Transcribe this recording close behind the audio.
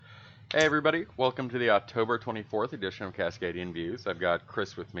Hey everybody, welcome to the October 24th edition of Cascadian Views. I've got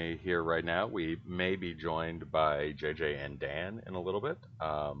Chris with me here right now. We may be joined by JJ and Dan in a little bit.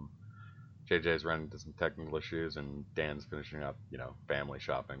 JJ's running into some technical issues and Dan's finishing up, family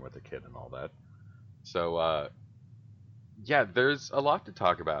shopping with the kid and all that. So, there's a lot to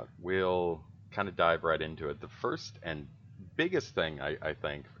talk about. We'll kind of dive right into it. The first and biggest thing, I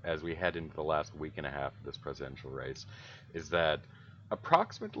think, as we head into the last week and a half of this presidential race, is that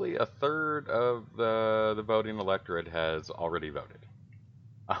approximately a third of the voting electorate has already voted.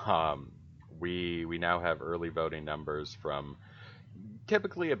 Um, we now have early voting numbers from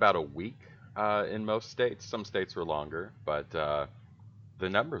typically about a week in most states. Some states are longer, but the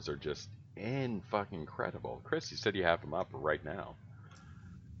numbers are just in fucking incredible. Chris, you said you have them up right now.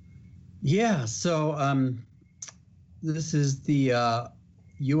 Yeah, so this is the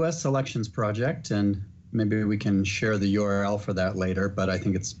U.S. Elections Project, and maybe we can share the URL for that later, but I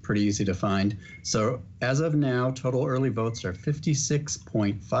think it's pretty easy to find. So as of now, total early votes are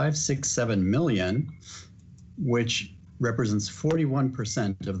 56.567 million, which represents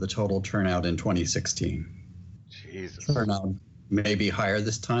 41% of the total turnout in 2016. Jesus. Turnout may be higher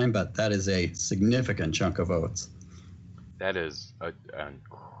this time, but that is a significant chunk of votes. That is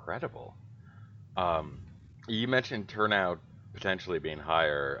incredible. Um, you mentioned turnout potentially being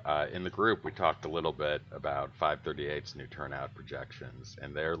higher. In the group, we talked a little bit about 538's new turnout projections,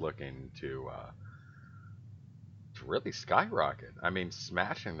 and they're looking to really skyrocket. I mean,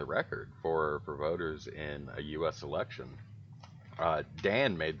 smashing the record for voters in a U.S. election.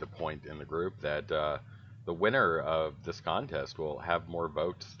 Dan made the point in the group that the winner of this contest will have more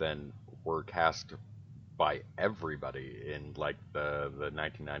votes than were cast by everybody in like the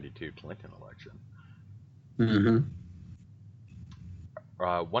 1992 Clinton election. Mm-hmm.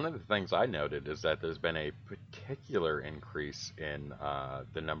 One of the things I noted is that there's been a particular increase in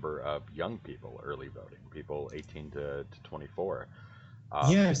the number of young people early voting, people 18 to 24.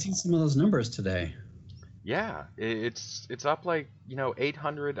 Yeah, I've It, seen some of those numbers today. yeah, it's up like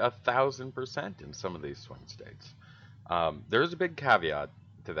 800, 1,000% in some of these swing states. There's a big caveat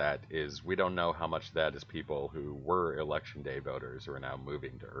to that is we don't know how much of that is people who were election day voters who are now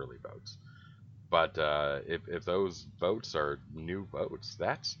moving to early votes. But if those votes are new votes,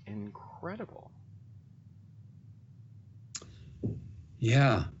 that's incredible.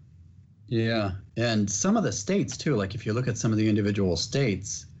 Yeah, yeah. And some of the states too, like if you look at some of the individual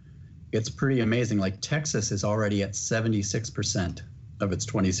states, it's pretty amazing. Like Texas is already at 76% of its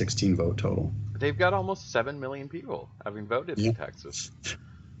 2016 vote total. They've got almost 7 million people having voted in Yeah. Texas.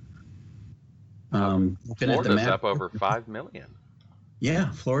 Uh, Looking at the Florida's map, up over 5 million. yeah,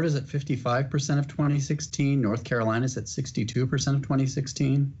 Florida's at 55% of 2016. North Carolina's at 62% of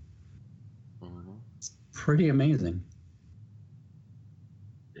 2016. Hmm. Pretty amazing.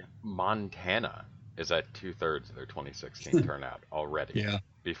 Yeah. Montana is at two-thirds of their 2016 turnout already Yeah.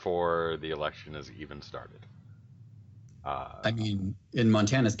 before the election has even started. I mean, in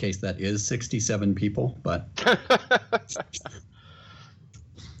Montana's case, that is 67 people, but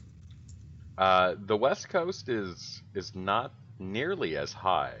The West Coast is not nearly as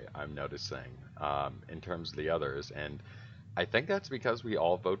high, I'm noticing, in terms of the others, and I think that's because we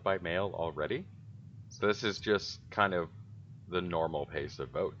all vote by mail already. So this is just kind of the normal pace of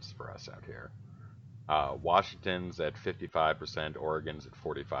votes for us out here. Washington's at 55%, Oregon's at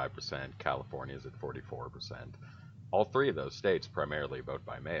 45%, California's at 44%. All three of those states primarily vote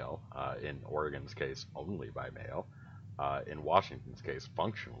by mail. In Oregon's case, only by mail. In Washington's case,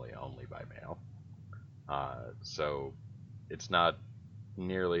 functionally only by mail. So it's not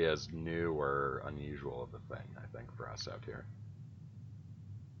nearly as new or unusual of a thing, I think, for us out here.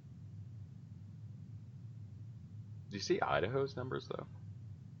 Do you see Idaho's numbers though,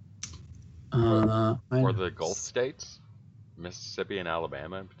 or I, or the Gulf states, Mississippi and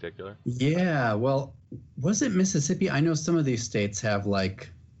Alabama in particular? yeah, well, was it Mississippi? I know some of these states have like,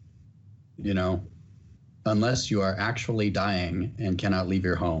 you know, unless you are actually dying and cannot leave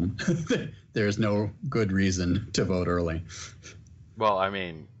your home, there's no good reason to vote early. Well, I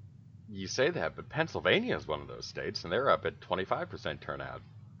mean, you say that, but Pennsylvania is one of those states, and they're up at 25% turnout.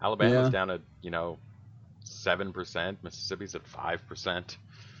 Alabama's Yeah, down at 7%. Mississippi's at 5%.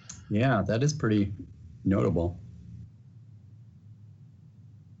 yeah, that is pretty notable.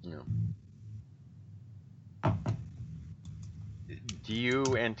 You know, do you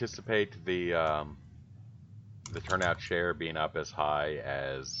anticipate the turnout share being up as high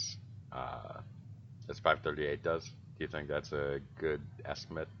uh, as 538 does? Do you think that's a good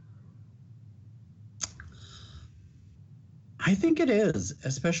estimate? I think it is,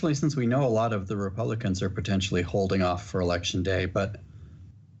 especially since we know a lot of the Republicans are potentially holding off for election day. But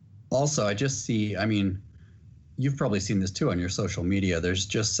Also, I just see, I mean, you've probably seen this too on your social media. There's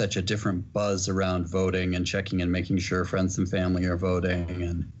just such a different buzz around voting and checking and making sure friends and family are voting.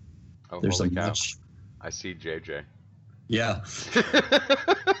 And Oh, there's a holy cow. much, I see JJ. yeah,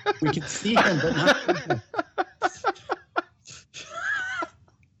 we can see him, but not.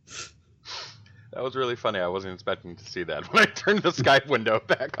 That was really funny. I wasn't expecting to see that when I turned the Skype window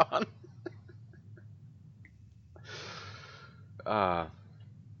back on.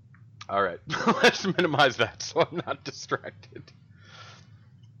 All right, let's minimize that so I'm not distracted.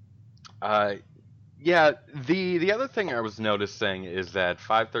 Yeah, the other thing I was noticing is that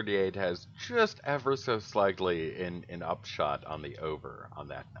 538 has just ever so slightly an upshot on the over on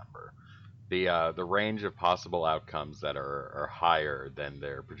that number. The range of possible outcomes that are higher than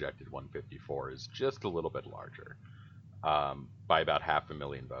their projected 154 is just a little bit larger, by about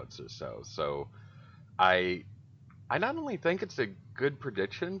 500,000 votes or so. So I not only think it's a good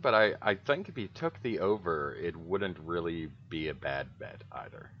prediction, but I think if you took the over, it wouldn't really be a bad bet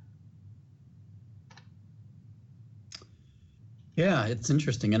either. Yeah, it's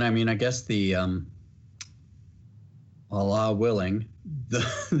interesting. And I mean, I guess Allah willing,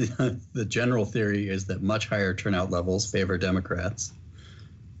 the general theory is that much higher turnout levels favor Democrats,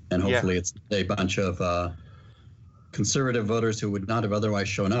 and hopefully it's a bunch of conservative voters who would not have otherwise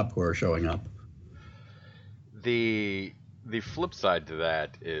shown up who are showing up. The flip side to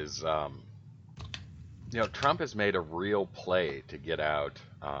that is, Trump has made a real play to get out,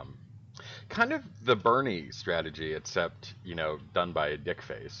 kind of the Bernie strategy, except done by a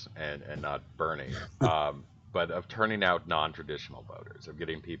dickface and not Bernie. But of turning out non-traditional voters, of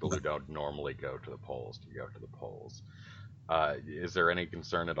getting people who don't normally go to the polls to go to the polls. Is there any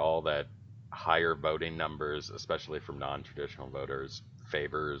concern at all that higher voting numbers, especially from non-traditional voters,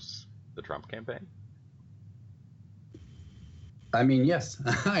 favors the Trump campaign? I mean, yes,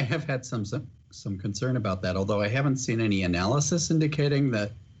 I have had some concern about that, although I haven't seen any analysis indicating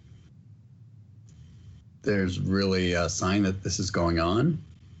that there's really a sign that this is going on.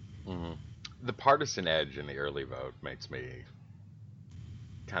 Mm-hmm. The partisan edge in the early vote makes me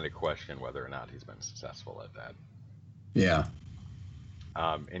kind of question whether or not he's been successful at that. Yeah.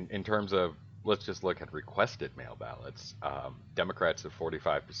 In terms of, let's just look at requested mail ballots. Democrats have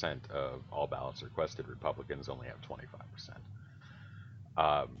 45% of all ballots requested. Republicans only have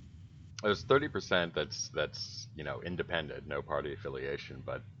 25%. There's 30% that's independent, no party affiliation,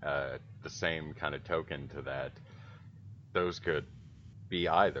 but the same kind of token to that, those could be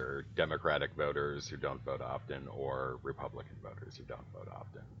either Democratic voters who don't vote often or Republican voters who don't vote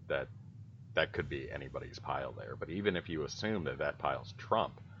often. That could be anybody's pile there. But even if you assume that pile's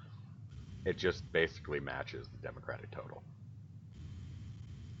Trump, it just basically matches the Democratic total.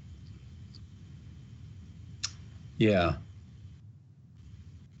 Yeah.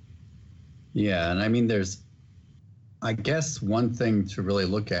 Yeah, and I mean, I guess one thing to really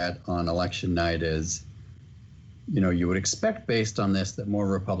look at on election night is, you would expect based on this that more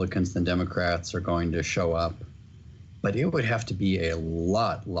Republicans than Democrats are going to show up, but it would have to be a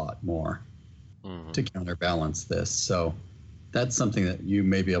lot more to counterbalance this. So that's something that you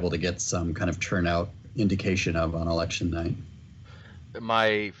may be able to get some kind of turnout indication of on election night.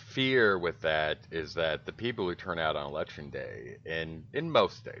 My fear with that is that the people who turn out on election day, in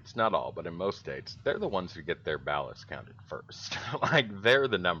most states, not all, but in most states, they're the ones who get their ballots counted first. Like, they're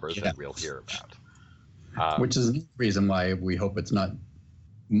the numbers that we'll hear about. Which is the reason why we hope it's not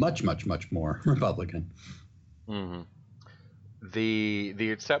much more Republican. Mm-hmm.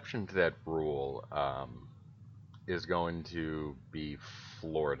 The exception to that rule is going to be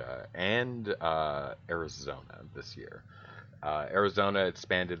Florida and Arizona this year. Arizona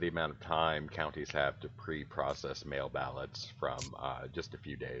expanded the amount of time counties have to pre-process mail ballots from just a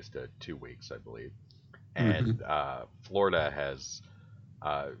few days to 2 weeks, I believe. And Florida has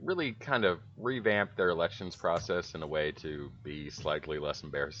really kind of revamped their elections process in a way to be slightly less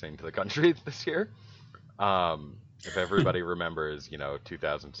embarrassing to the country this year. If everybody remembers,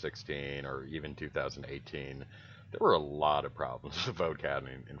 2016 or even 2018, there were a lot of problems with vote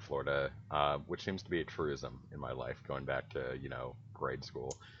counting in Florida, which seems to be a truism in my life going back to, grade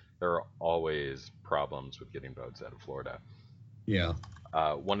school. There are always problems with getting votes out of Florida. Yeah.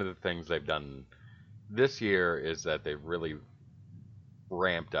 One of the things they've done this year is that they've really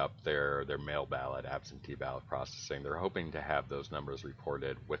ramped up their mail ballot, absentee ballot processing. They're hoping to have those numbers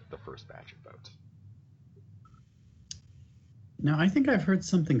reported with the first batch of votes. Now, I think I've heard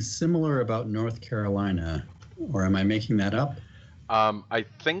something similar about North Carolina, or am I making that up? I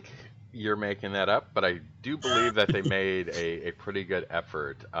think you're making that up, but I do believe that they made a pretty good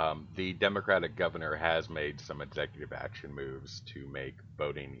effort. The Democratic governor has made some executive action moves to make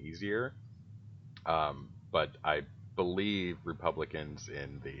voting easier, but I believe Republicans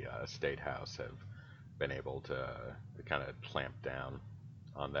in the state house have been able to kind of clamp down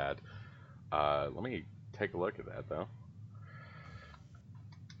on that. Let me take a look at that though.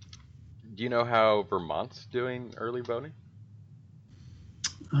 Do you know how Vermont's doing early voting?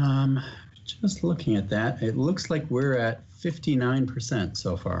 Um, just looking at that, it looks like we're at 59%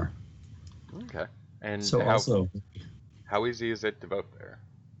 so far. Okay. And So also how easy is it to vote there?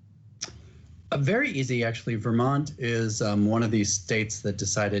 very easy, actually. Vermont is one of these states that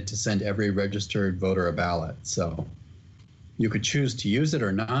decided to send every registered voter a ballot. So you could choose to use it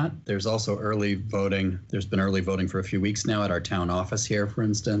or not. There's also early voting. There's been early voting for a few weeks now at our town office here, for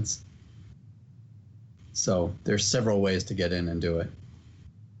instance. So there's several ways to get in and do it.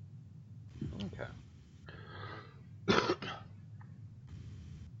 Okay.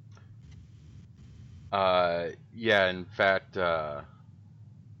 Yeah, in fact,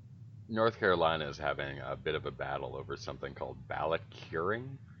 North Carolina is having a bit of a battle over something called ballot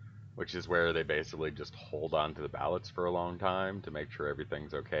curing, which is where they basically just hold on to the ballots for a long time to make sure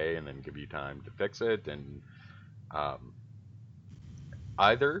everything's okay and then give you time to fix it. And um,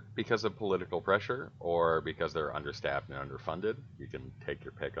 either because of political pressure or because they're understaffed and underfunded, you can take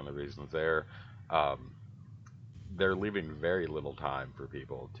your pick on the reasons there. Um, they're leaving very little time for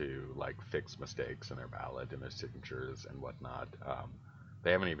people to like fix mistakes in their ballot and their signatures and whatnot.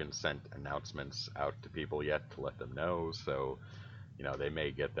 They haven't even sent announcements out to people yet to let them know. So, they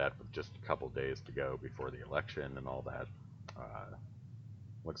may get that with just a couple days to go before the election and all that. Uh,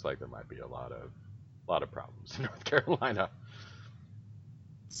 Looks like there might be a lot of problems in North Carolina.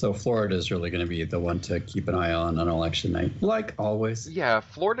 So Florida is really going to be the one to keep an eye on election night, like always. Yeah,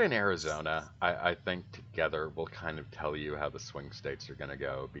 Florida and Arizona, I think together will kind of tell you how the swing states are going to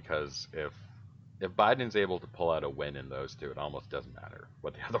go because if Biden's able to pull out a win in those two, it almost doesn't matter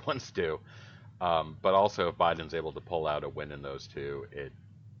what the other ones do. But also, if Biden's able to pull out a win in those two, it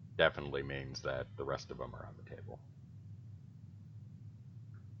definitely means that the rest of them are on the table.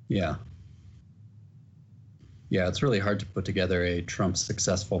 Yeah. Yeah, it's really hard to put together a Trump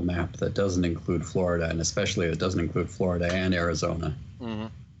successful map that doesn't include Florida, and especially that doesn't include Florida and Arizona. Mm-hmm.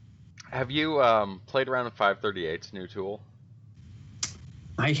 Have you played around with 538's new tool?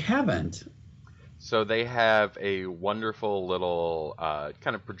 I haven't. So they have a wonderful little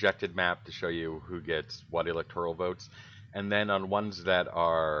kind of projected map to show you who gets what electoral votes, and then on ones that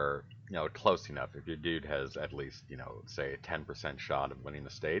are close enough, if your dude has at least say a 10% shot of winning the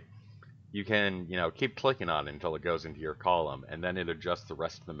state, you can keep clicking on it until it goes into your column, and then it adjusts the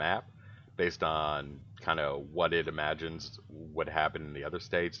rest of the map based on kind of what it imagines would happen in the other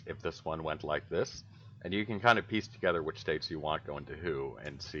states if this one went like this, and you can kind of piece together which states you want going to who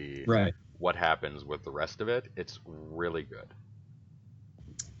and see Right. what happens with the rest of it. It's really good.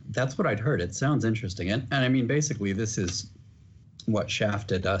 That's what I'd heard. It sounds interesting. And I mean, basically, this is what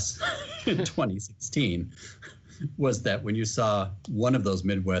shafted us in 2016 was that when you saw one of those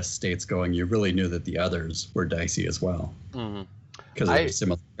Midwest states going, you really knew that the others were dicey as well because of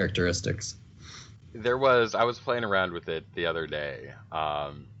similar characteristics. I was playing around with it the other day,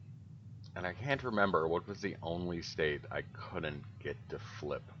 and I can't remember what was the only state I couldn't get to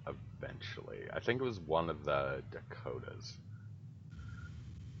flip eventually. I think it was one of the Dakotas.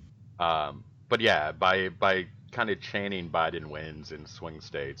 But yeah, by kind of chaining Biden wins in swing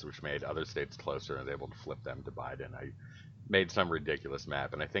states, which made other states closer and was able to flip them to Biden, I made some ridiculous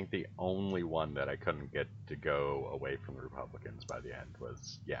map. And I think the only one that I couldn't get to go away from the Republicans by the end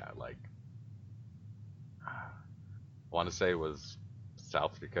was, I want to say it was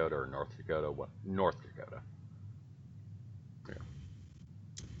South Dakota or North Dakota. What? North Dakota.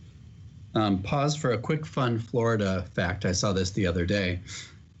 Yeah. Pause for a quick fun Florida fact. I saw this the other day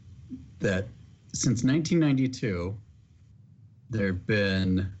that since 1992, there have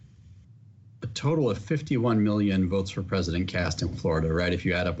been a total of 51 million votes for president cast in Florida, right? If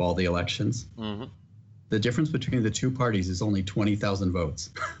you add up all the elections. Mm-hmm. The difference between the two parties is only 20,000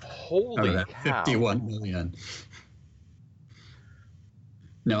 votes. Holy out of that cow. 51 million.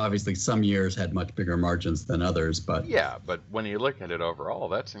 Now, obviously, some years had much bigger margins than others, but... Yeah, but when you look at it overall,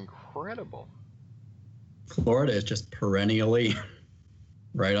 that's incredible. Florida is just perennially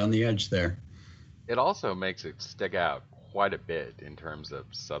right on the edge there. It also makes it stick out quite a bit in terms of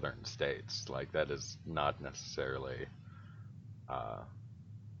southern states. Like, that is not necessarily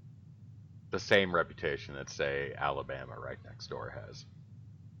the same reputation that, say, Alabama right next door has.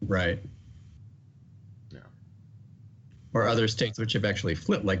 Right. Yeah. or other states which have actually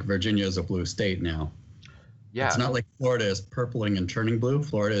flipped, like Virginia is a blue state now. Yeah, It's not like Florida is purpling and turning blue.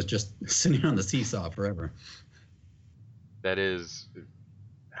 Florida is just sitting on the seesaw forever. that's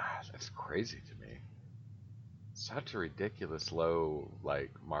crazy to me. Such a ridiculous low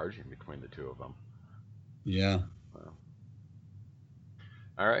margin between the two of them. Yeah. Wow.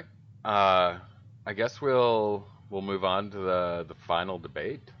 All right. Uh, I guess we'll move on to the final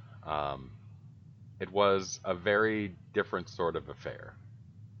debate. Um, it was a very different sort of affair.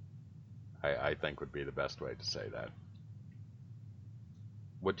 I think would be the best way to say that.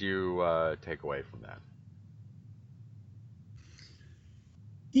 What do you take away from that?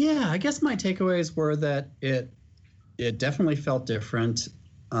 Yeah, I guess my takeaways were that it definitely felt different.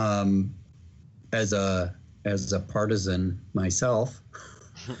 Um, as a partisan myself,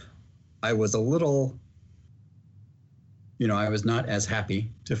 I was a little, I was not as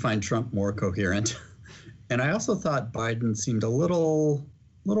happy to find Trump more coherent, and I also thought Biden seemed a little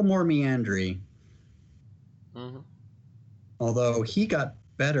more meandering. Mm-hmm. Although he got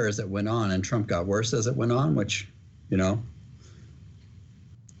better as it went on, and Trump got worse as it went on, which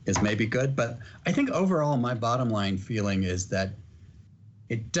is maybe good. But I think overall, my bottom line feeling is that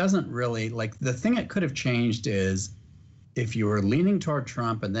it doesn't really, like, the thing it could have changed is if you were leaning toward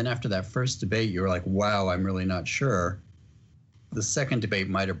Trump and then after that first debate you were like, wow, I'm really not sure, the second debate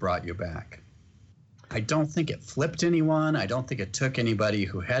might have brought you back. I don't think it flipped anyone. I don't think it took anybody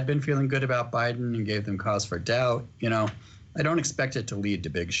who had been feeling good about Biden and gave them cause for doubt. I don't expect it to lead to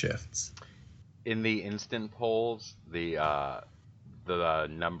big shifts. In the instant polls, the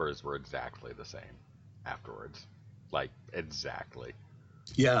numbers were exactly the same afterwards, like exactly.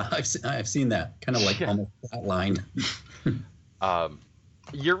 Yeah, I've seen that kind of like almost flatlined.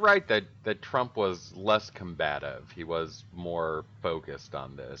 You're right that Trump was less combative. He was more focused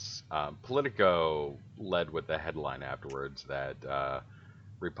on this. Politico led with the headline afterwards that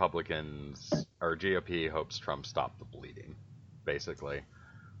Republicans or GOP hopes Trump stopped the bleeding, basically.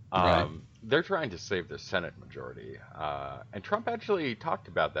 Right. They're trying to save their Senate majority. And Trump actually talked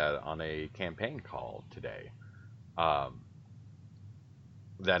about that on a campaign call today. Um,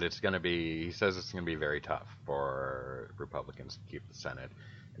 that he says it's going to be very tough for Republicans to keep the Senate,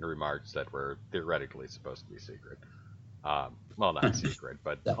 in remarks that were theoretically supposed to be secret. Well, not secret,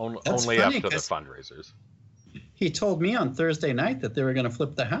 but That's only up funny to the 'cause fundraisers. he told me on Thursday night that they were going to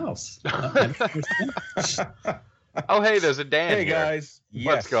flip the House. Oh, hey, there's a Dan Hey here. guys,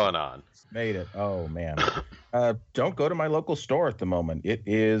 What's going on? Made it. Oh man, don't go to my local store at the moment. It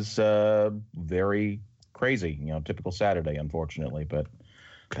is very crazy. Typical Saturday, unfortunately. But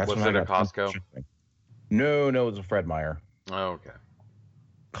that's Was when it I a got Costco? No, it was a Fred Meyer. Oh, okay.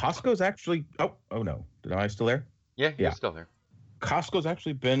 Costco's actually. Oh no, am I still there? Yeah, you're still there. Costco's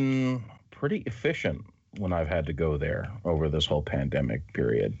actually been pretty efficient when I've had to go there over this whole pandemic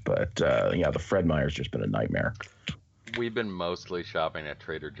period. But the Fred Meyer's just been a nightmare. We've been mostly shopping at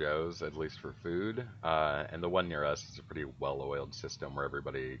Trader Joe's, at least for food. And the one near us is a pretty well-oiled system where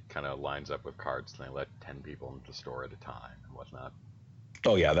everybody kind of lines up with carts and they let 10 people into the store at a time and whatnot.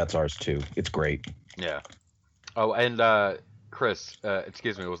 Oh yeah, that's ours too. It's great. Yeah. Oh, and Chris,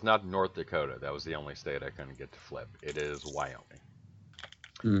 excuse me, it was not North Dakota. That was the only state I couldn't get to flip. It is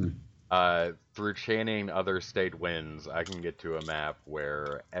Wyoming. Through chaining other state wins, I can get to a map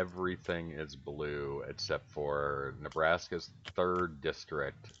where everything is blue except for Nebraska's 3rd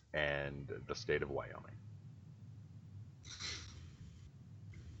district and the state of Wyoming.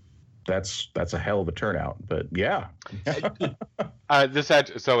 That's a hell of a turnout, but yeah.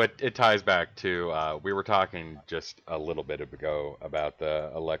 So it ties back to we were talking just a little bit ago about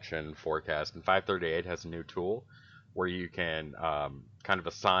the election forecast, and 538 has a new tool where you can kind of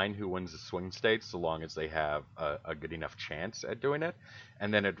assign who wins the swing states so long as they have a good enough chance at doing it,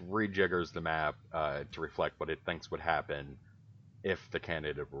 and then it rejiggers the map to reflect what it thinks would happen if the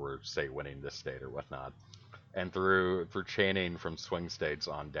candidate were, say, winning this state or whatnot. And through chaining from swing states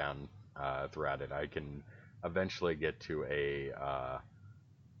on down throughout it, I can eventually get to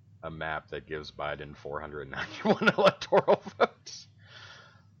a map that gives Biden 491 electoral votes.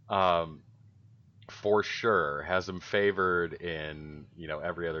 For sure, has him favored in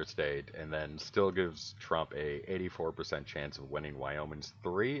every other state, and then still gives Trump a 84% chance of winning Wyoming's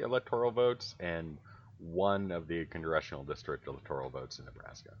 3 electoral votes and 1 of the congressional district electoral votes in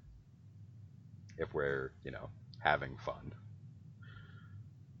Nebraska. If we're having fun.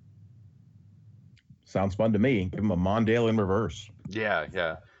 Sounds fun to me. Give him a Mondale in reverse.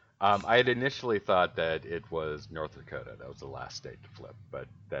 Yeah. I had initially thought that it was North Dakota. That was the last state to flip, but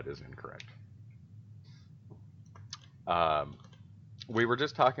that is incorrect. We were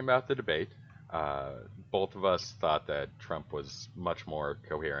just talking about the debate. Uh, both of us thought that Trump was much more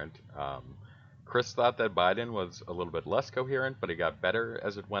coherent. Chris thought that Biden was a little bit less coherent, but he got better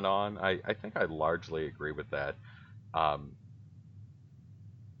as it went on. I think I largely agree with that. Um,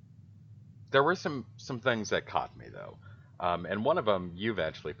 there were some things that caught me though, and one of them you've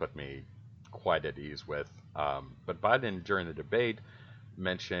actually put me quite at ease with. But Biden during the debate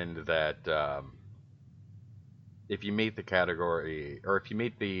mentioned that if you meet the category or if you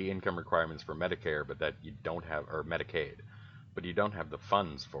meet the income requirements for Medicare, but that you don't have or Medicaid, but you don't have the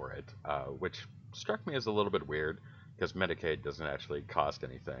funds for it, which struck me as a little bit weird because Medicaid doesn't actually cost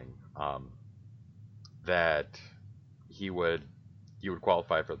anything. That he would you would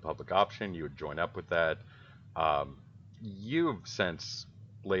qualify for the public option, you would join up with that. Um, you've since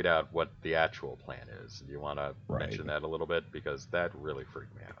laid out what the actual plan is. Do you want to Right. mention that a little bit because that really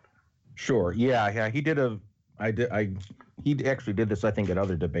freaked me out. Sure. Yeah. Yeah. He did a. I did. I. He actually did this, I think, at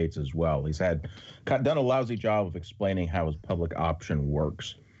other debates as well. He's done a lousy job of explaining how his public option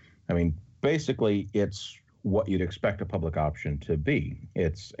works. I mean, basically, it's what you'd expect a public option to be.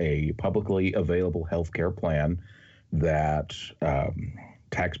 It's a publicly available healthcare plan that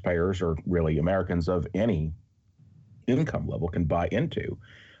taxpayers or really Americans of any income level can buy into.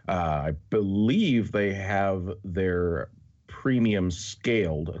 I believe they have their premiums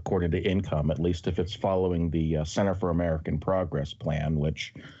scaled according to income, at least if it's following the Center for American Progress plan,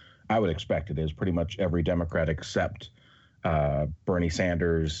 which I would expect it is. Pretty much every Democrat except Bernie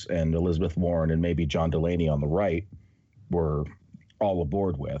Sanders and Elizabeth Warren and maybe John Delaney on the right were all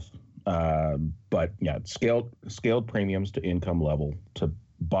aboard with. But yeah, scaled premiums to income level to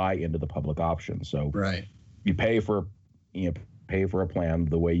buy into the public option. So Right. you pay for a plan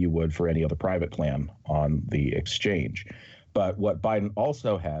the way you would for any other private plan on the exchange. But what Biden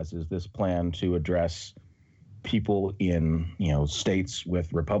also has is this plan to address people in states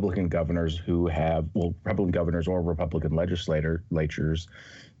with Republican governors who have Republican governors or Republican legislatures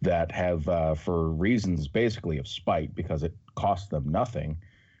that have for reasons basically of spite because it costs them nothing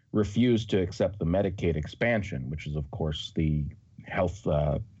refused to accept the Medicaid expansion, which is of course the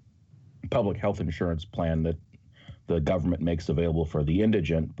public health insurance plan that the government makes available for the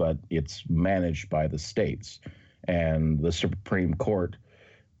indigent, but it's managed by the states. And the Supreme Court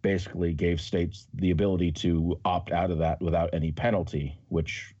basically gave states the ability to opt out of that without any penalty,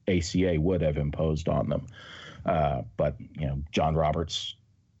 which ACA would have imposed on them. But John Roberts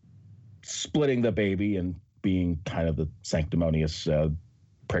splitting the baby and being kind of the sanctimonious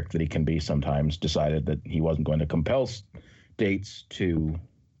prick that he can be sometimes, decided that he wasn't going to compel states to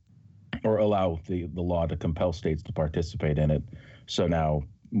or allow the law to compel states to participate in it. So now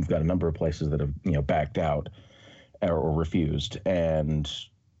we've got a number of places that have backed out or refused. And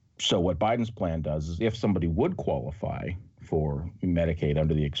so what Biden's plan does is if somebody would qualify for Medicaid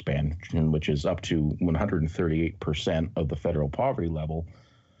under the expansion, which is up to 138% of the federal poverty level,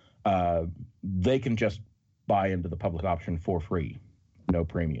 they can just buy into the public option for free, no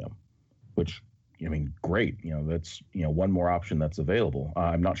premium, which, great. That's, one more option that's available.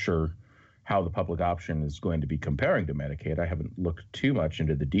 I'm not sure how the public option is going to be comparing to Medicaid. I haven't looked too much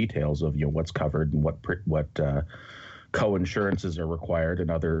into the details of, what's covered and what co-insurances are required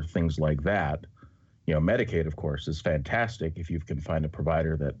and other things like that. Medicaid, of course, is fantastic if you can find a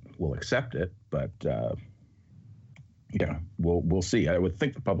provider that will accept it. But we'll see. I would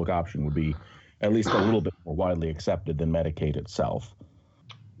think the public option would be at least a little bit more widely accepted than Medicaid itself.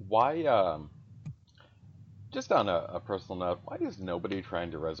 Why? Just on a personal note, why is nobody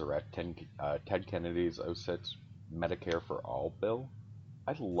trying to resurrect Ted Kennedy's '06 Medicare for All bill?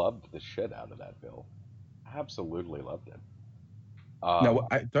 I loved the shit out of that bill. Absolutely loved it. Now,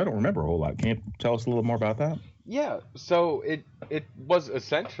 I don't remember a whole lot. Can you tell us a little more about that? Yeah, so it was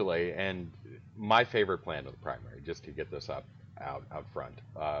essentially, and my favorite plan of the primary, just to get this out front,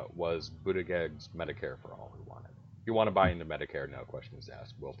 was Buttigieg's Medicare for All who wanted. If you want to buy into Medicare, no questions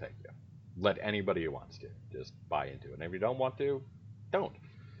asked, we'll take you. Let anybody who wants to just buy into it. And if you don't want to, don't.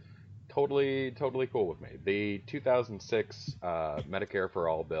 Totally cool with me. The 2006 Medicare for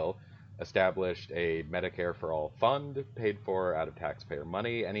All bill established a Medicare for All fund paid for out of taxpayer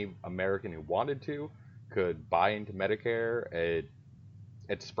money. Any American who wanted to could buy into Medicare. It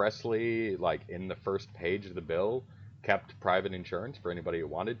expressly, like in the first page of the bill, kept private insurance for anybody who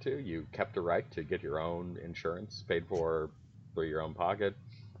wanted to. You kept a right to get your own insurance paid for through your own pocket,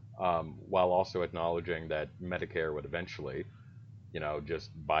 while also acknowledging that Medicare would eventually, just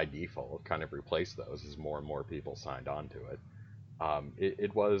by default, kind of replace those as more and more people signed on to it.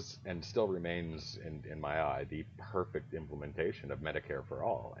 It was and still remains, in my eye, the perfect implementation of Medicare for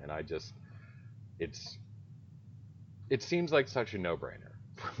All. And it seems like such a no-brainer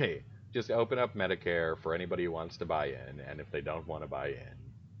for me. Just open up Medicare for anybody who wants to buy in, and if they don't want to buy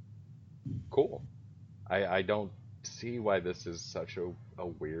in, cool. I don't see why this is such a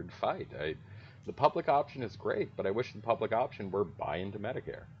weird fight. The public option is great, but I wish the public option were buy into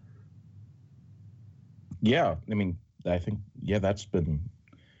Medicare. Yeah, I mean, I think that's been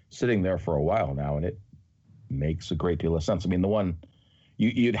sitting there for a while now, and it makes a great deal of sense. I mean, the one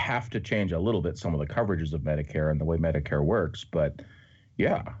you'd have to change a little bit some of the coverages of Medicare and the way Medicare works, but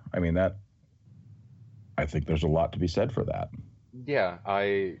yeah, I mean I think there's a lot to be said for that. Yeah,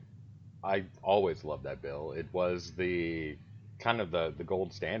 I always loved that bill. It was the kind of the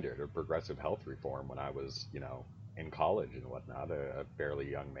gold standard of progressive health reform when I was, in college and whatnot, a fairly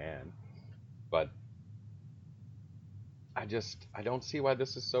young man. But I don't see why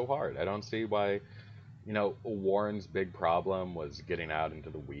this is so hard. I don't see why, Warren's big problem was getting out into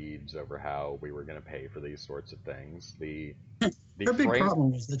the weeds over how we were going to pay for these sorts of things. Her big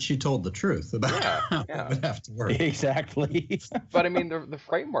problem was that she told the truth about how yeah. it would have to work. Exactly. But I mean, the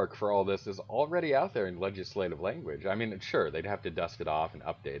framework for all this is already out there in legislative language. I mean, sure, they'd have to dust it off and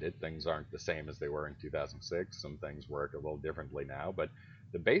update it. Things aren't the same as they were in 2006. Some things work a little differently now, but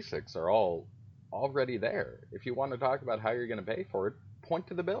the basics are all already there. If you want to talk about how you're going to pay for it, point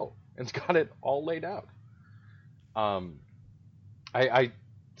to the bill. It's got it all laid out. Um, I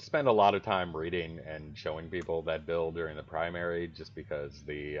spend a lot of time reading and showing people that bill during the primary, just because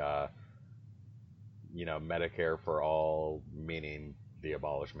Medicare for all, meaning the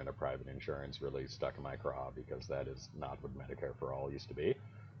abolishment of private insurance, really stuck in my craw, because that is not what Medicare for all used to be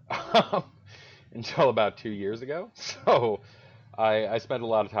until about 2 years ago. So I spent a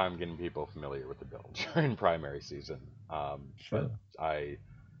lot of time getting people familiar with the bill during primary season. Sure. But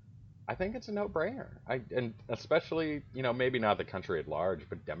I think it's a no-brainer. And especially, maybe not the country at large,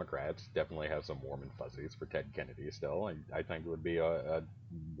 but Democrats definitely have some warm and fuzzies for Ted Kennedy still. And I think it would be a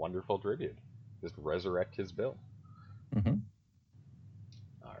wonderful tribute. Just resurrect his bill. Mm-hmm.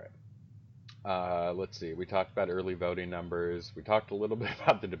 All right. Let's see. We talked about early voting numbers. We talked a little bit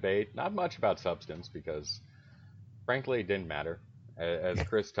about the debate. Not much about substance, because, frankly, it didn't matter. As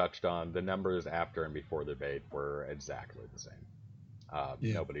Chris touched on, the numbers after and before the debate were exactly the same.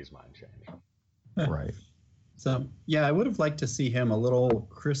 Nobody's mind changed. Right. So, yeah, I would have liked to see him a little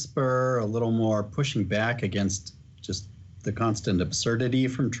crisper, a little more pushing back against just the constant absurdity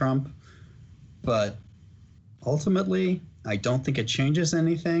from Trump. But ultimately, I don't think it changes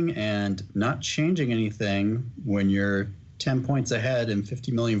anything, and not changing anything when you're 10 points ahead and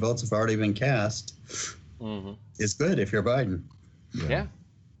 50 million votes have already been cast is good if you're Biden. Yeah.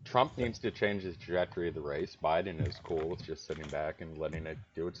 Trump needs to change his trajectory of the race. Biden is cool with just sitting back and letting it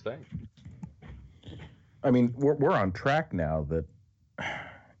do its thing. I mean, we're on track now that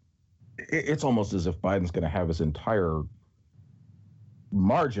it's almost as if Biden's going to have his entire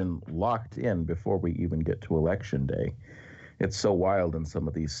margin locked in before we even get to election day. It's so wild in some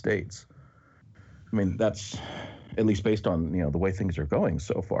of these states. I mean, that's at least based on, the way things are going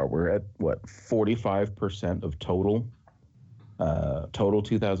so far. We're at, 45% of total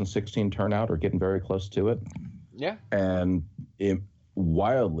 2016 turnout, or getting very close to it. Yeah. And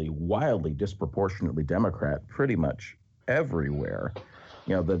wildly disproportionately Democrat pretty much everywhere.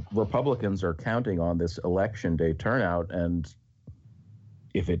 The Republicans are counting on this election day turnout, and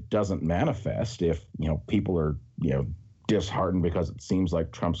if it doesn't manifest, if, people are, disheartened because it seems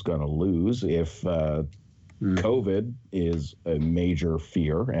like Trump's going to lose, if COVID is a major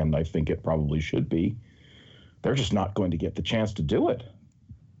fear, and I think it probably should be, they're just not going to get the chance to do it.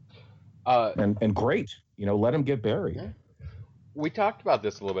 And great, let them get buried. Yeah. We talked about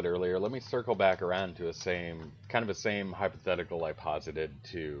this a little bit earlier. Let me circle back around to a same hypothetical I posited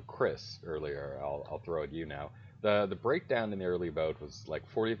to Chris earlier. I'll throw it at you now. The breakdown in the early vote was like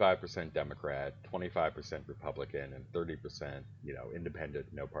 45% Democrat, 25% Republican, and 30%, independent,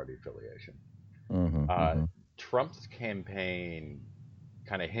 no party affiliation. Trump's campaign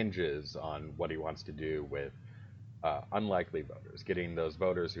kind of hinges on what he wants to do with unlikely voters, getting those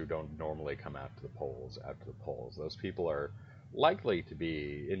voters who don't normally come out to the polls. Those people are likely to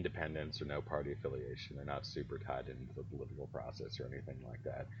be independents or no party affiliation. They're not super tied into the political process or anything like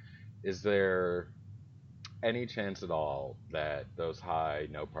that. Is there any chance at all that those high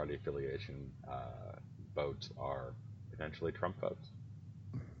no party affiliation votes are potentially Trump votes?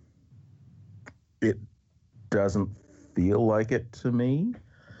 It doesn't feel like it to me.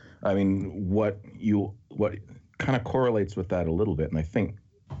 I mean, what kind of correlates with that a little bit, and I think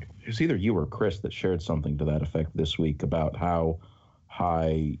it was either you or Chris that shared something to that effect this week about how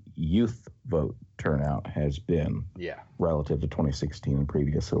high youth vote turnout has been relative to 2016 and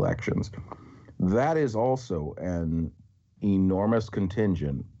previous elections. That is also an enormous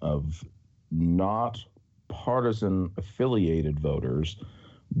contingent of not partisan affiliated voters,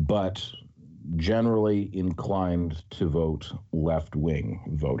 but generally inclined to vote left wing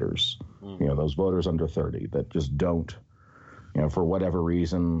voters. You know, those voters under 30 that just don't, you know, for whatever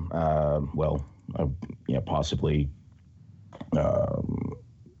reason, possibly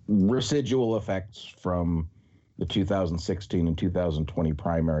residual effects from the 2016 and 2020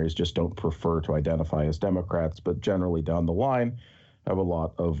 primaries, just don't prefer to identify as Democrats, but generally down the line have a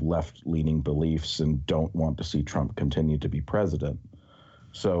lot of left-leaning beliefs and don't want to see Trump continue to be president.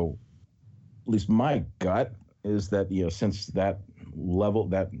 So at least my gut is that, you know, since that level,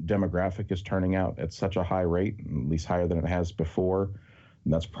 that demographic is turning out at such a high rate, at least higher than it has before,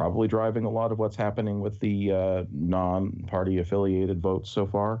 and that's probably driving a lot of what's happening with the non-party affiliated votes so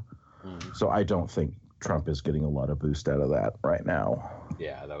far. So I don't think Trump is getting a lot of boost out of that right now.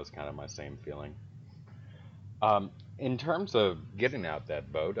 Yeah, that was kind of my same feeling. In terms of getting out that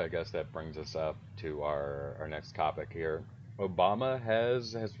vote, I guess that brings us up to our next topic here. Obama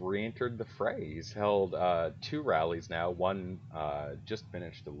has re-entered the fray. He's held 2 rallies now. One just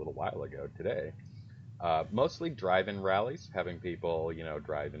finished a little while ago today. Mostly drive-in rallies, having people, you know,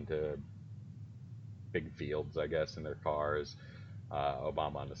 drive into big fields, I guess, in their cars.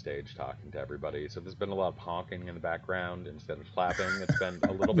 Obama on the stage talking to everybody. So there's been a lot of honking in the background instead of clapping. It's been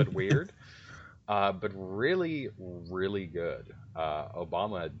a little bit weird, but really, really good.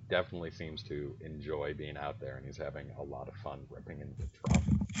 Obama definitely seems to enjoy being out there, and he's having a lot of fun ripping into Trump.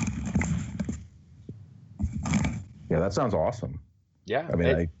 Yeah, that sounds awesome. Yeah. I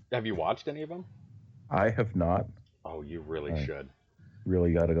mean, have you watched any of them? I have not. Oh, you really should.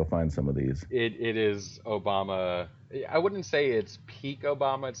 Really got to go find some of these. It is Obama. I wouldn't say it's peak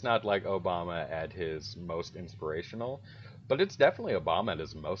Obama. It's not like Obama at his most inspirational, but it's definitely Obama at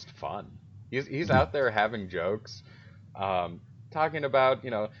his most fun. He's out there having jokes, talking about, you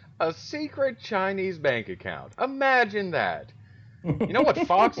know, a secret Chinese bank account. Imagine that. You know what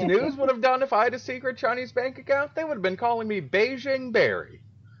Fox News would have done if I had a secret Chinese bank account? They would have been calling me Beijing Barry.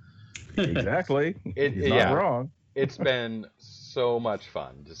 Exactly. He's not wrong. It's been so much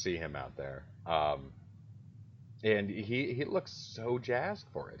fun to see him out there. And he looks so jazzed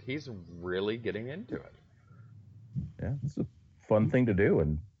for it. He's really getting into it. Yeah, it's a fun thing to do,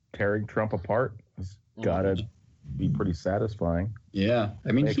 and tearing Trump apart has got to be pretty satisfying. Yeah,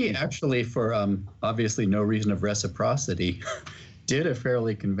 I mean, he actually, for obviously no reason of reciprocity, did a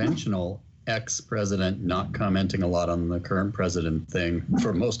fairly conventional ex-president not commenting a lot on the current president thing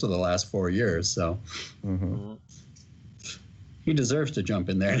for most of the last 4 years. So he deserves to jump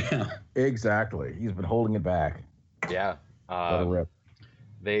in there now. Exactly. He's been holding it back. Yeah. Let it rip.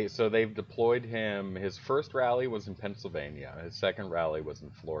 They've deployed him. His first rally was in Pennsylvania. His second rally was in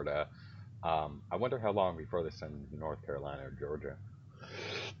Florida. I wonder how long before they send him to North Carolina or Georgia.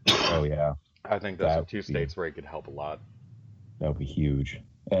 Oh, yeah. I think those are 2 states where he could help a lot. That would be huge.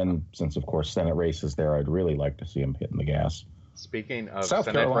 And since, of course, Senate races there, I'd really like to see him hitting the gas. Speaking of South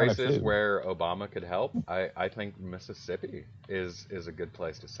Senate Carolina races too, where Obama could help, I think Mississippi is a good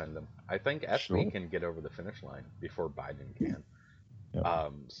place to send him. I think SB can get over the finish line before Biden can. Yep.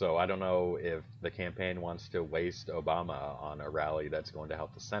 So I don't know if the campaign wants to waste Obama on a rally that's going to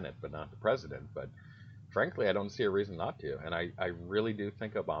help the Senate but not the president. But frankly, I don't see a reason not to. And I really do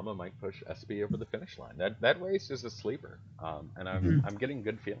think Obama might push SB over the finish line. That race is a sleeper, and I'm getting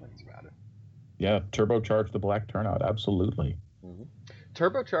good feelings about it. Yeah, turbocharge the black turnout, absolutely.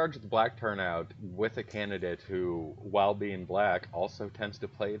 Turbocharge the black turnout with a candidate who, while being black, also tends to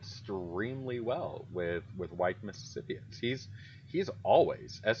play extremely well with white Mississippians.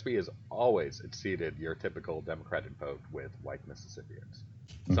 SB has always exceeded your typical Democratic vote with white Mississippians,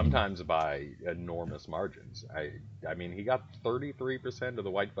 sometimes by enormous margins. I mean, he got 33% of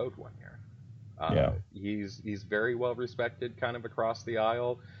the white vote one year. He's very well respected kind of across the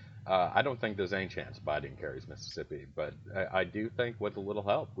aisle. I don't think there's any chance Biden carries Mississippi, but I do think with a little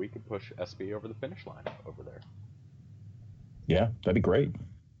help, we could push SB over the finish line over there. Yeah, that'd be great.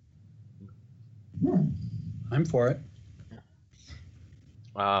 I'm for it.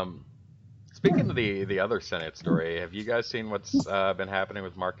 Speaking of the other Senate story, have you guys seen what's been happening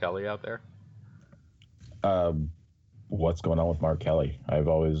with Mark Kelly out there? What's going on with Mark Kelly? I've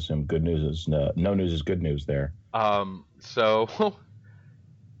always assumed good news is no news is good news there. So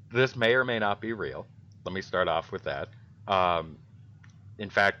this may or may not be real. Let me start off with that. In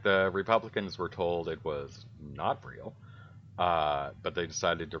fact, the Republicans were told it was not real, but they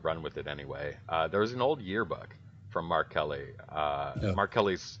decided to run with it anyway. There was an old yearbook from Mark Kelly, Mark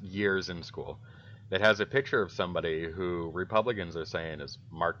Kelly's years in school, that has a picture of somebody who Republicans are saying is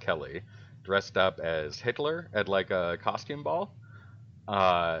Mark Kelly, dressed up as Hitler at like a costume ball.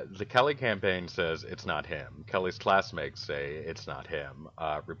 The Kelly campaign says it's not him. Kelly's classmates say it's not him.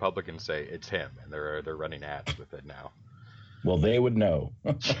 Republicans say it's him, and they're running ads with it now. Well, they would know.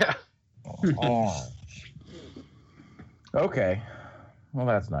 Yeah. Okay. Well,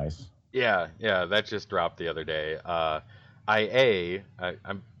 that's nice. Yeah, that just dropped the other day.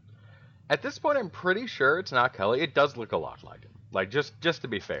 I'm at this point, I'm pretty sure it's not Kelly. It does look a lot like him. Like just to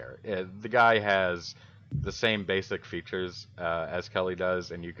be fair, the guy has the same basic features as Kelly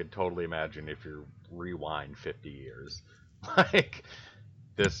does, and you could totally imagine if you rewind 50 years, like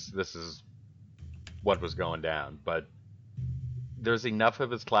this is what was going down. But there's enough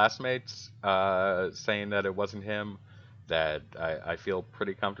of his classmates saying that it wasn't him that I feel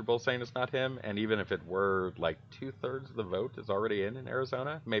pretty comfortable saying it's not him. And even if it were, like 2/3 of the vote is already in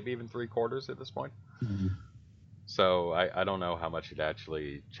Arizona, maybe even 3/4 at this point. Mm-hmm. So I don't know how much it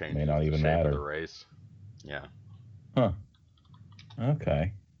actually changes May not even the shape matter. of the race. Yeah. Huh.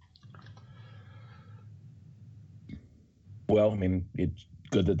 Okay. Well, I mean, it's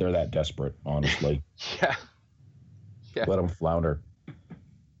good that they're that desperate, honestly. Yeah. Let them flounder.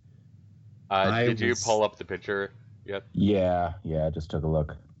 Did you pull up the picture yet? Yeah, I just took a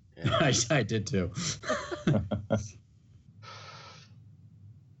look. Yeah. I did too.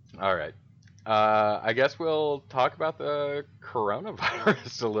 All right. I guess we'll talk about the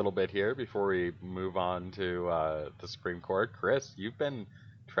coronavirus a little bit here before we move on to the Supreme Court. Chris, you've been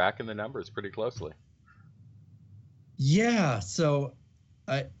tracking the numbers pretty closely. Yeah. So,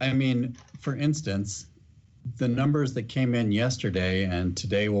 I mean, for instance, the numbers that came in yesterday and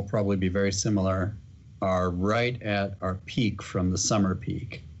today will probably be very similar are right at our peak from the summer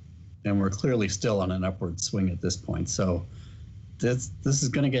peak. And we're clearly still on an upward swing at this point. So this is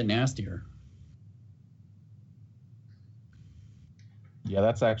going to get nastier. Yeah,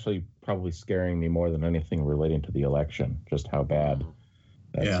 that's actually probably scaring me more than anything relating to the election, just how bad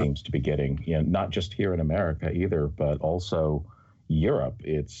that seems to be getting. You know, not just here in America either, but also Europe.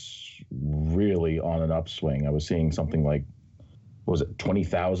 It's really on an upswing. I was seeing something like, what was it,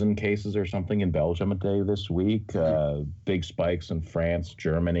 20,000 cases or something in Belgium a day this week. Big spikes in France,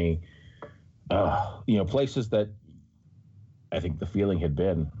 Germany. You know, places that I think the feeling had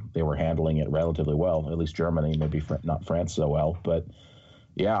been they were handling it relatively well, at least Germany, maybe not France so well. But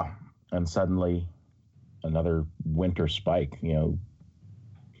yeah, and suddenly another winter spike, you know,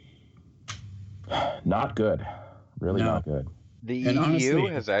 not good, really not good. The And EU honestly,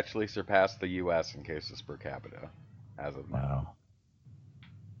 has actually surpassed the US in cases per capita as of now. Wow.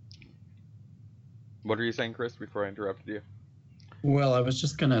 What are you saying, Chris, before I interrupted you? Well, I was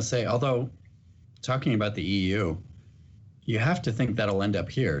just going to say, although talking about the EU, you have to think that'll end up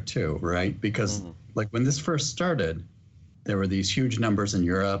here too, right? Because like when this first started, there were these huge numbers in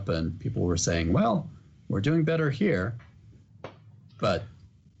Europe and people were saying, well, we're doing better here. But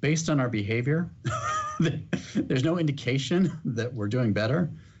based on our behavior, there's no indication that we're doing better.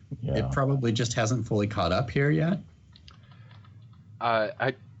 Yeah. It probably just hasn't fully caught up here yet.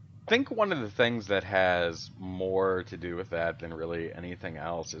 I think one of the things that has more to do with that than really anything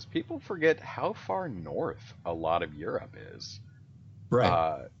else is people forget how far north a lot of Europe is.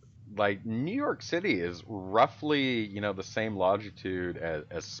 Right. Like New York City is roughly, you know, the same longitude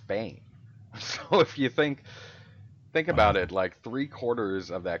as Spain. So if you think about it, like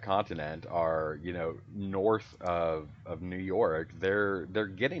 3/4 of that continent are, you know, north of New York. They're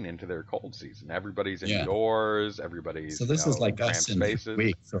getting into their cold season. Everybody's indoors. Everybody's so this is like us in spaces.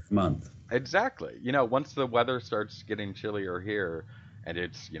 weeks or a month. Exactly. You know, once the weather starts getting chillier here, and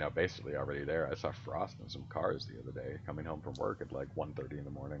it's, you know, basically already there. I saw frost in some cars the other day coming home from work at like 1:30 in the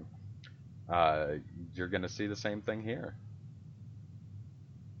morning. You're going to see the same thing here.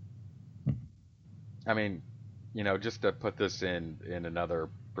 I mean, you know, just to put this in another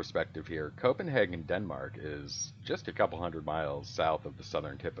perspective here, Copenhagen, Denmark is just a couple hundred miles south of the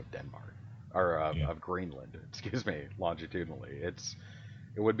southern tip of Denmark, or of Greenland, excuse me, longitudinally. It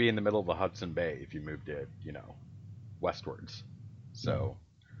would be in the middle of the Hudson Bay if you moved it, you know, westwards. So,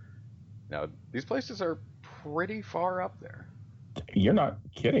 you know, these places are pretty far up there. You're not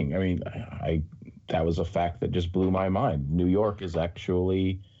kidding. I mean, that was a fact that just blew my mind. New York is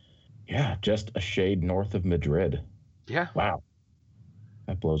actually, just a shade north of Madrid. Yeah. Wow.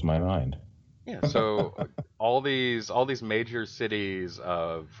 That blows my mind. Yeah. So all these major cities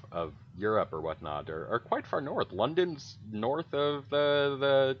of Europe or whatnot are quite far north. London's north of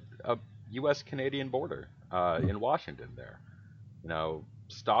the U.S.-Canadian border in Washington there. You know,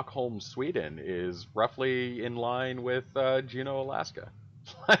 Stockholm, Sweden is roughly in line with Juneau, Alaska.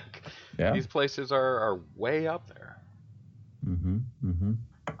 Like, these places are way up there.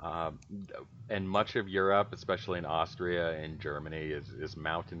 Um, and much of Europe, especially in Austria and Germany, is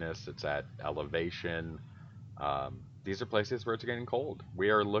mountainous. It's at elevation. These are places where it's getting cold. We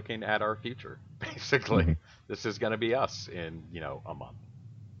are looking at our future, basically. Mhm. This is going to be us in, a month.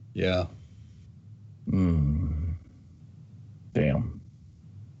 Yeah. Mm, damn.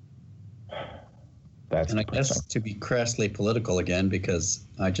 That's And I guess to be crassly political again, because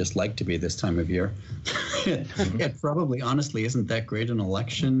I just like to be this time of year, it probably honestly isn't that great an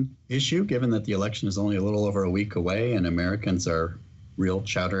election issue, given that the election is only a little over a week away and Americans are real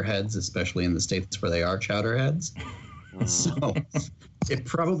chowderheads, especially in the states where they are chowderheads. So it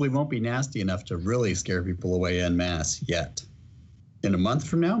probably won't be nasty enough to really scare people away en masse yet. In a month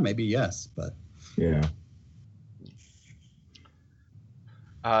from now, maybe yes, but yeah.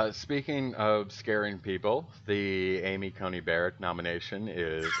 Speaking of scaring people, the Amy Coney Barrett nomination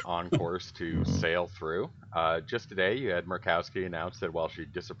is on course to sail through. Just today, you had Murkowski announce that while she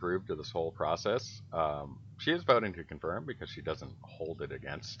disapproved of this whole process, she is voting to confirm because she doesn't hold it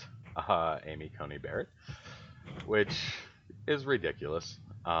against Amy Coney Barrett, which is ridiculous.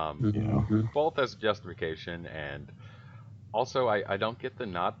 Both as justification and also, I don't get the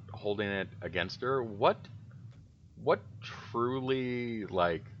not holding it against her. What truly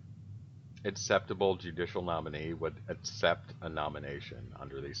acceptable judicial nominee would accept a nomination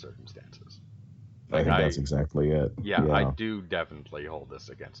under these circumstances? I think that's exactly it. Yeah, I do definitely hold this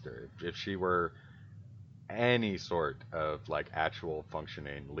against her. If she were any sort of actual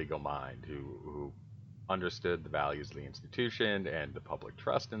functioning legal mind who understood the values of the institution and the public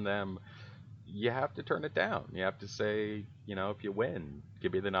trust in them, you have to turn it down. You have to say, if you win,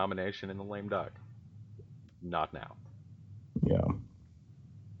 give me the nomination in the lame duck. Not now. Yeah.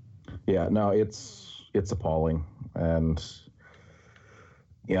 Yeah, no, it's appalling. And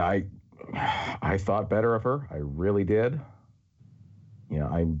yeah, I thought better of her. I really did. Yeah,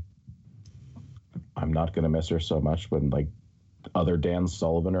 I'm not going to miss her so much when other Dan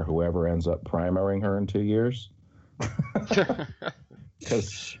Sullivan or whoever ends up primarying her in 2 years.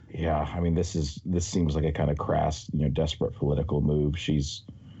 Because I mean, this seems like a kind of crass, desperate political move. She's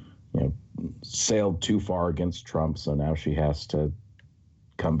sailed too far against Trump, so now she has to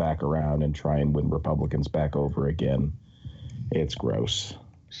come back around and try and win Republicans back over again. It's gross.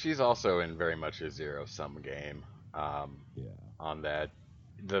 She's also in very much a zero-sum game. On that,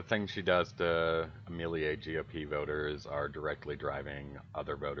 the things she does to humiliate GOP voters are directly driving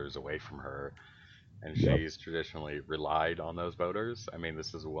other voters away from her. And she's traditionally relied on those voters. I mean,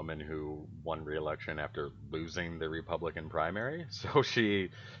 this is a woman who won re-election after losing the Republican primary, so she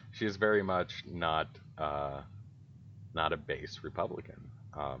is very much not a base Republican.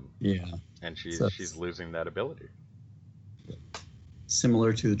 And she's losing that ability.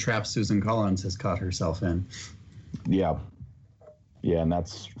 Similar to the trap Susan Collins has caught herself in. Yeah, and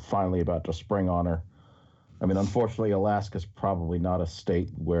that's finally about to spring on her. I mean, unfortunately, Alaska's probably not a state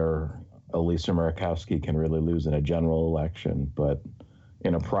where Elisa Murkowski can really lose in a general election, but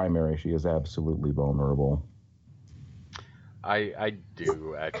in a primary, she is absolutely vulnerable. I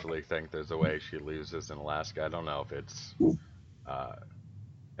do actually think there's a way she loses in Alaska. I don't know if it's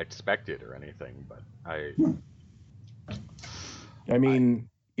expected or anything, but I mean,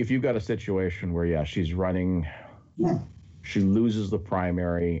 if you've got a situation where, she's running, she loses the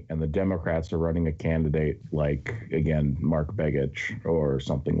primary, and the Democrats are running a candidate like, again, Mark Begich or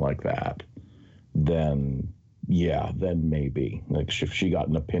something like that, then maybe. If she got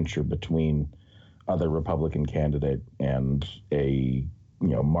in a pincher between other Republican candidate and a,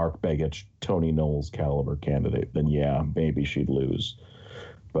 Mark Begich, Tony Knowles caliber candidate, then maybe she'd lose.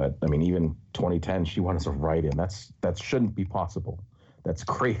 But I mean, even 2010, she won as a write-in. That shouldn't be possible. That's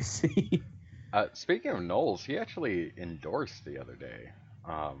crazy. Speaking of Knowles, he actually endorsed the other day.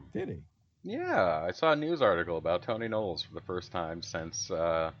 Did he? Yeah, I saw a news article about Tony Knowles for the first time since,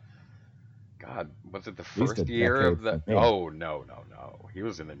 God, was it the first year of the? Oh, no. He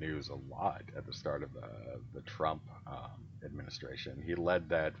was in the news a lot at the start of the Trump administration. He led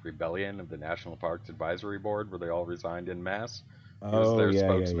that rebellion of the National Parks Advisory Board where they all resigned en masse. He was their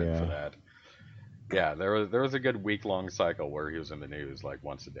spokesman for that. Yeah, there was a good week-long cycle where he was in the news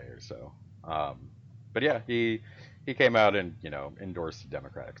once a day or so. But yeah, he came out and endorsed the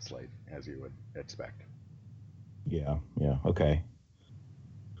Democratic slate as you would expect. Yeah, okay.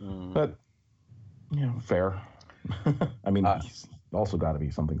 But fair. I mean, he's also got to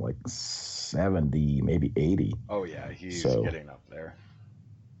be something like 70, maybe 80. Oh yeah, he's getting up there.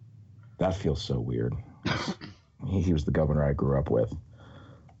 That feels so weird. He was the governor I grew up with.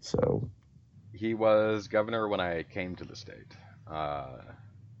 So he was governor when I came to the state.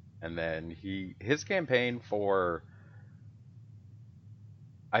 And then his campaign for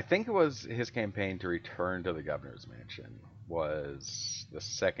I think it was his campaign to return to the governor's mansion was the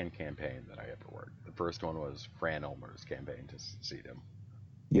second campaign that I ever worked. The first one was Fran Ulmer's campaign to seat him.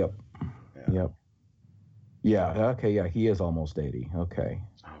 Yep. Yeah. Yep. Yeah. Okay. Yeah. He is almost 80. Okay.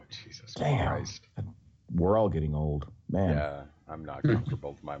 Oh, Jesus Damn. Christ. We're all getting old, man. Yeah, I'm not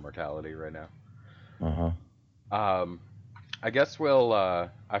comfortable with my mortality right now. Uh-huh. I guess we'll.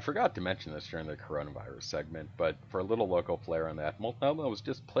 I forgot to mention this during the coronavirus segment, but for a little local flair on that, Multnomah was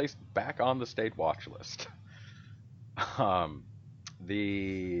just placed back on the state watch list.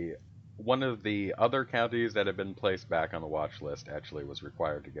 The one of the other counties that had been placed back on the watch list actually was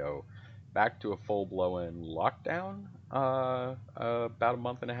required to go back to a full-blown lockdown about a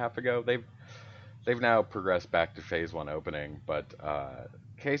month and a half ago. They've now progressed back to phase one opening, but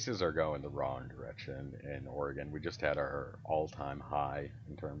cases are going the wrong direction in Oregon. We just had our all-time high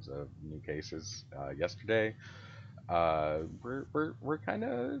in terms of new cases yesterday. We're kind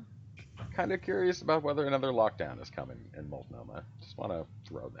of curious about whether another lockdown is coming in Multnomah. Just want to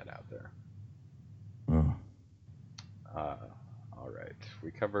throw that out there. All right,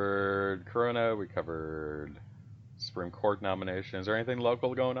 we covered Corona. We covered Supreme Court nomination. Is there anything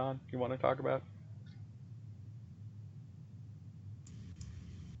local going on you want to talk about?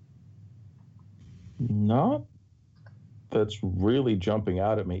 Not that's really jumping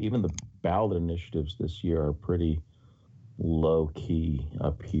out at me. Even the ballot initiatives this year are pretty low key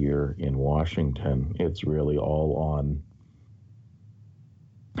up here in Washington. It's really all on.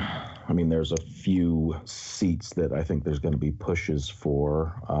 I mean, there's a few seats that I think there's going to be pushes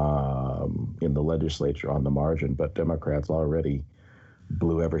for in the legislature on the margin, but Democrats already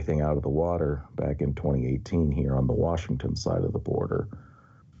blew everything out of the water back in 2018 here on the Washington side of the border.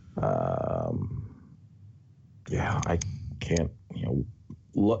 Yeah, I can't,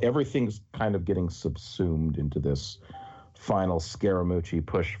 everything's kind of getting subsumed into this final Scaramucci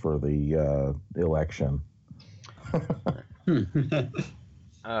push for the election.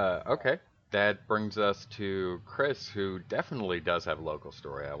 Okay. That brings us to Chris, who definitely does have a local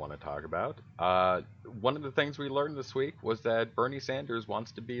story I want to talk about. One of the things we learned this week was that Bernie Sanders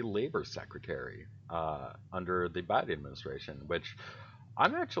wants to be labor secretary under the Biden administration, which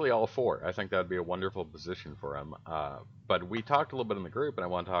I'm actually all for. I think that would be a wonderful position for him. But we talked a little bit in the group, and I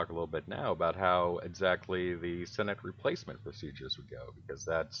want to talk a little bit now about how exactly the Senate replacement procedures would go, because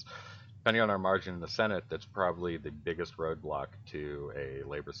that's, depending on our margin in the Senate, that's probably the biggest roadblock to a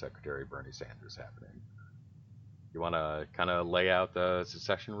labor secretary Bernie Sanders happening. You want to kind of lay out the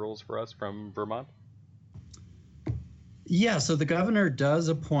secession rules for us from Vermont? Yeah, so the governor does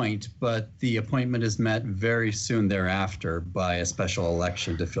appoint, but the appointment is met very soon thereafter by a special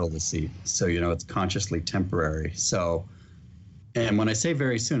election to fill the seat. So, it's consciously temporary. So, and when I say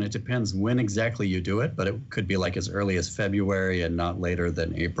very soon, it depends when exactly you do it, but it could be like as early as February and not later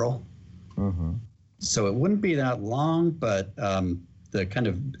than April. Mm-hmm. So it wouldn't be that long, but I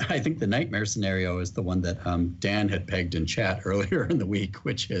think the nightmare scenario is the one that Dan had pegged in chat earlier in the week,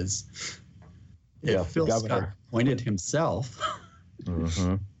 which is if Phil Scott appointed himself,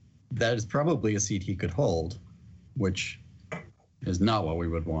 mm-hmm. that is probably a seat he could hold, which is not what we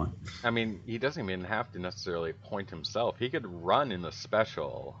would want. I mean, he doesn't even have to necessarily appoint himself. He could run in the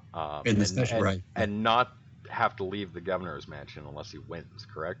special, right, and not have to leave the governor's mansion unless he wins,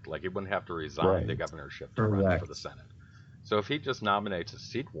 correct? Like, he wouldn't have to resign the governorship to run for the Senate. So if he just nominates a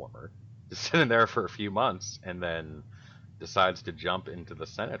seat warmer to sit in there for a few months and then decides to jump into the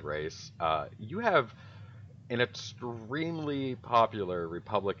Senate race, you have an extremely popular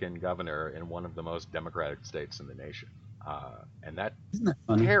Republican governor in one of the most democratic states in the nation. And that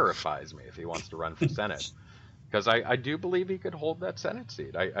terrifies me if he wants to run for Senate. Because I do believe he could hold that Senate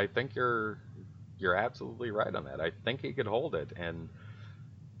seat. I think you're absolutely right on that. I think he could hold it, and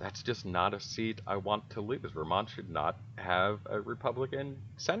that's just not a seat I want to lose. Vermont should not have a Republican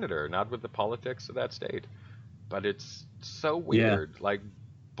senator, not with the politics of that state. But it's so weird. Yeah. Like,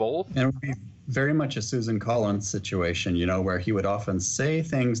 both. And it would be very much a Susan Collins situation, where he would often say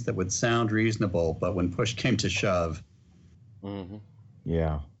things that would sound reasonable, but when push came to shove. Mm-hmm.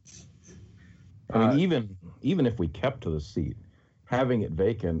 Yeah. I mean, even if we kept to the seat, having it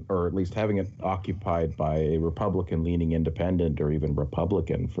vacant, or at least having it occupied by a Republican-leaning independent or even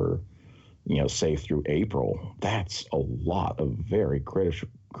Republican for, say through April, that's a lot of very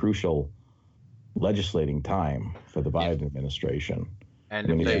crucial legislating time for the Biden administration. And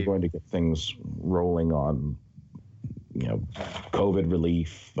if they're going to get things rolling on, COVID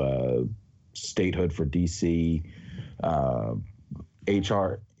relief, statehood for DC,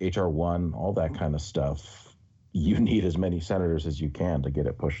 HR 1, all that kind of stuff, you need as many senators as you can to get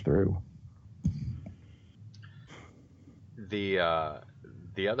it pushed through.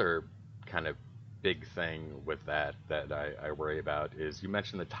 the other kind of big thing with that I worry about is you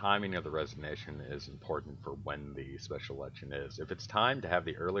mentioned the timing of the resignation is important for when the special election is. If it's timed to have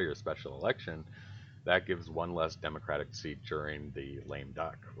the earlier special election, that gives one less Democratic seat during the lame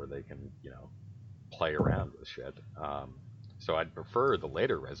duck where they can, play around with shit. So I'd prefer the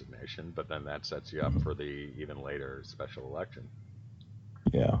later resignation, but then that sets you up for the even later special election.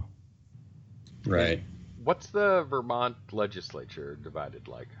 Yeah. Right. What's the Vermont legislature divided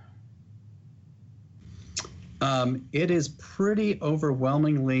like? It is pretty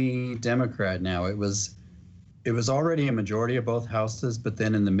overwhelmingly Democrat now. It was already a majority of both houses, but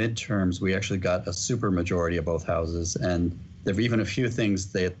then in the midterms, we actually got a super majority of both houses, and there've even a few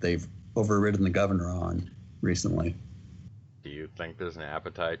things that they've overridden the governor on recently. Do you think there's an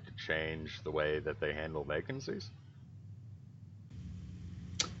appetite to change the way that they handle vacancies?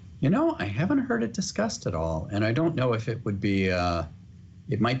 I haven't heard it discussed at all, and I don't know if it would be.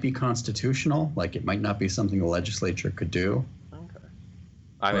 It might be constitutional, like it might not be something the legislature could do. Okay.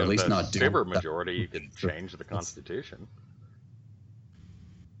 Or at least not do super majority, you could change the Constitution.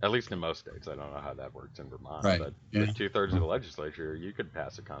 At least in most states. I don't know how that works in Vermont, right. But yeah. with 2/3 of the legislature, you could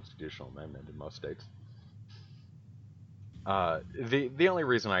pass a constitutional amendment in most states. The only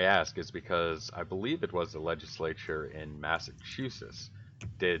reason I ask is because I believe it was the legislature in Massachusetts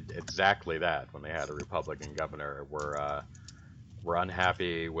did exactly that when they had a Republican governor. Were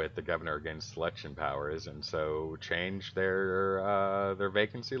unhappy with the governor against election powers, and so changed their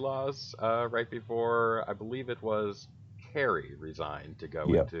vacancy laws right before I believe it was Kerry resigned to go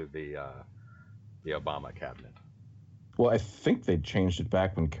into the Obama cabinet. Well, I think they changed it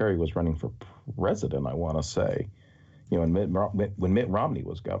back when Kerry was running for president. I want to say, when Mitt Romney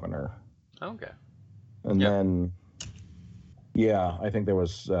was governor. Okay. And then, I think there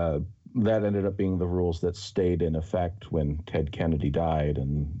was. That ended up being the rules that stayed in effect when Ted Kennedy died.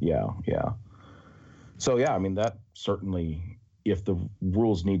 And So, that certainly, if the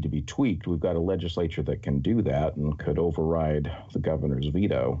rules need to be tweaked, we've got a legislature that can do that and could override the governor's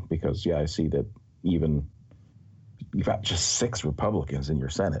veto. Because, I see that even you've got just 6 Republicans in your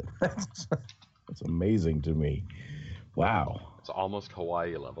Senate. That's amazing to me. Wow. It's almost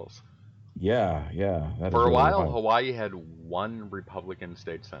Hawaii levels. Yeah. For a while, Hawaii had 1 Republican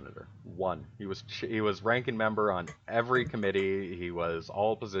state senator. 1. He was ranking member on every committee. He was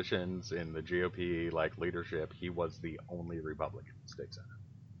all positions in the GOP leadership. He was the only Republican state senator.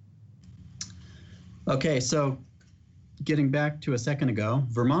 Okay, so getting back to a second ago,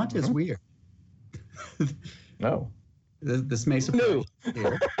 Vermont is weird. No. This may surprise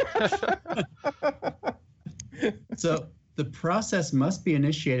you. So the process must be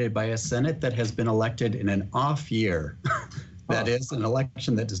initiated by a Senate that has been elected in an off year. That is, an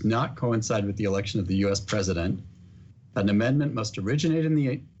election that does not coincide with the election of the U.S. president. An amendment must originate in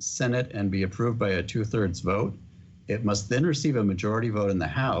the Senate and be approved by a 2/3 vote. It must then receive a majority vote in the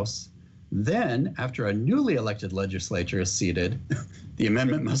House. Then, after a newly elected legislature is seated, the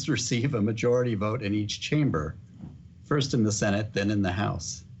amendment must receive a majority vote in each chamber, first in the Senate, then in the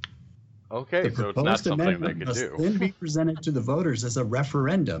House. Okay, so it's not something they could do. Then be presented to the voters as a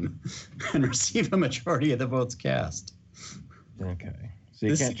referendum and receive a majority of the votes cast. Okay. So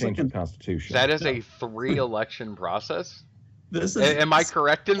you can't change the Constitution. That is a 3-election process? Am I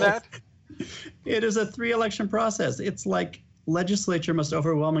correct in that? It is a 3-election process. It's like legislature must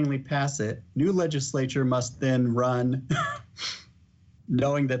overwhelmingly pass it. New legislature must then run,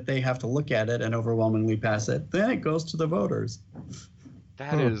 knowing that they have to look at it and overwhelmingly pass it. Then it goes to the voters.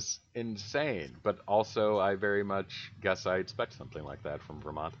 That is insane, but also I very much guess I expect something like that from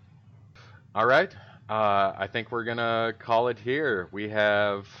Vermont. All right, I think we're gonna call it here. We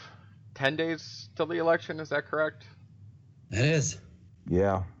have 10 days till the election, is that correct? It is.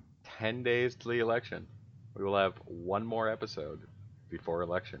 Yeah. 10 days to the election. We will have one more episode before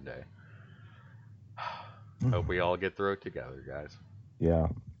Election Day. Hope we all get through it together, guys. Yeah.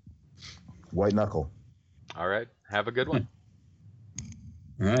 White knuckle. All right, have a good one.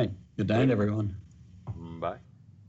 All right. Good night, everyone. Bye.